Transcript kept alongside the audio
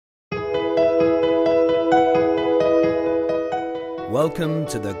Welcome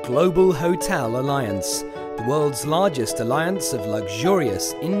to the Global Hotel Alliance, the world's largest alliance of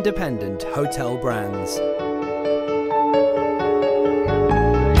luxurious independent hotel brands.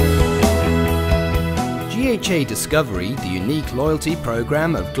 GHA Discovery, the unique loyalty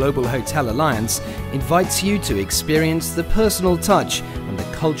program of Global Hotel Alliance, invites you to experience the personal touch and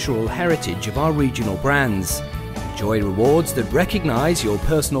the cultural heritage of our regional brands. Enjoy rewards that recognize your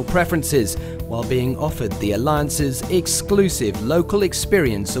personal preferences while being offered the Alliance's exclusive Local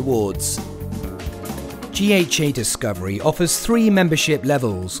Experience Awards. GHA Discovery offers 3 membership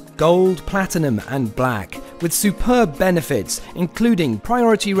levels: Gold, Platinum and Black, with superb benefits including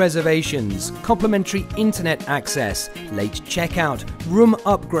priority reservations, complimentary internet access, late checkout, room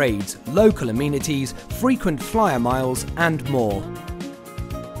upgrades, local amenities, frequent flyer miles and more.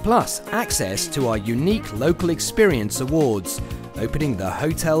 Plus access to our unique Local Experience Awards, opening the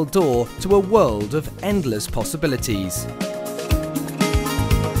hotel door to a world of endless possibilities.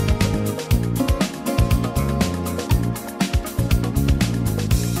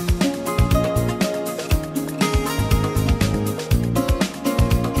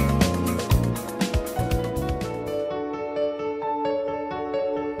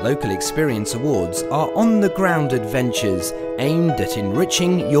 Local Experience Awards are on-the-ground adventures aimed at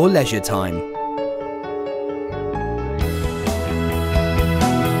enriching your leisure time.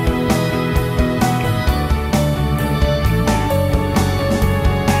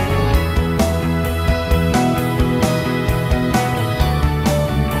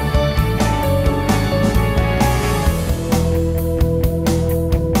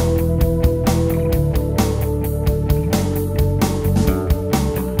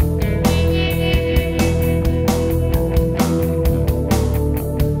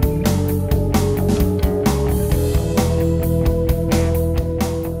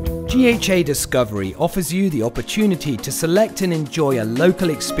 GHA Discovery offers you the opportunity to select and enjoy a local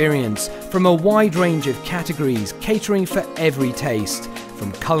experience from a wide range of categories, catering for every taste,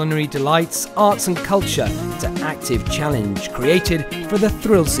 from culinary delights, arts and culture to active challenge created for the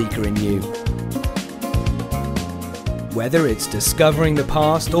thrill seeker in you. Whether it's discovering the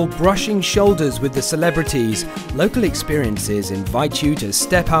past or brushing shoulders with the celebrities, Local Experiences invite you to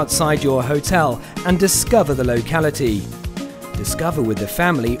step outside your hotel and discover the locality. Discover with the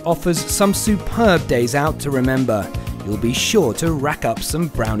Family offers some superb days out to remember. You'll be sure to rack up some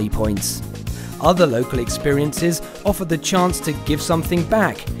brownie points. Other Local Experiences offer the chance to give something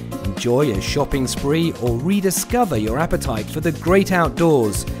back. Enjoy a shopping spree or rediscover your appetite for the great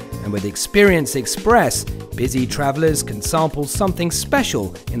outdoors. And with Experience Express, busy travellers can sample something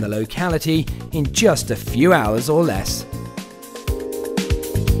special in the locality in just a few hours or less.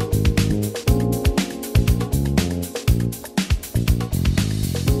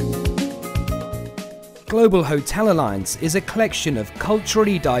 Global Hotel Alliance is a collection of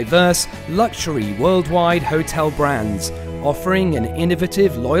culturally diverse, luxury worldwide hotel brands, offering an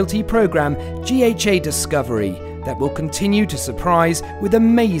innovative loyalty program, GHA Discovery, that will continue to surprise with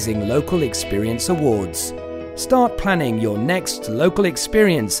amazing Local Experience Awards. Start planning your next local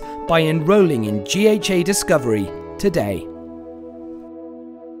experience by enrolling in GHA Discovery today.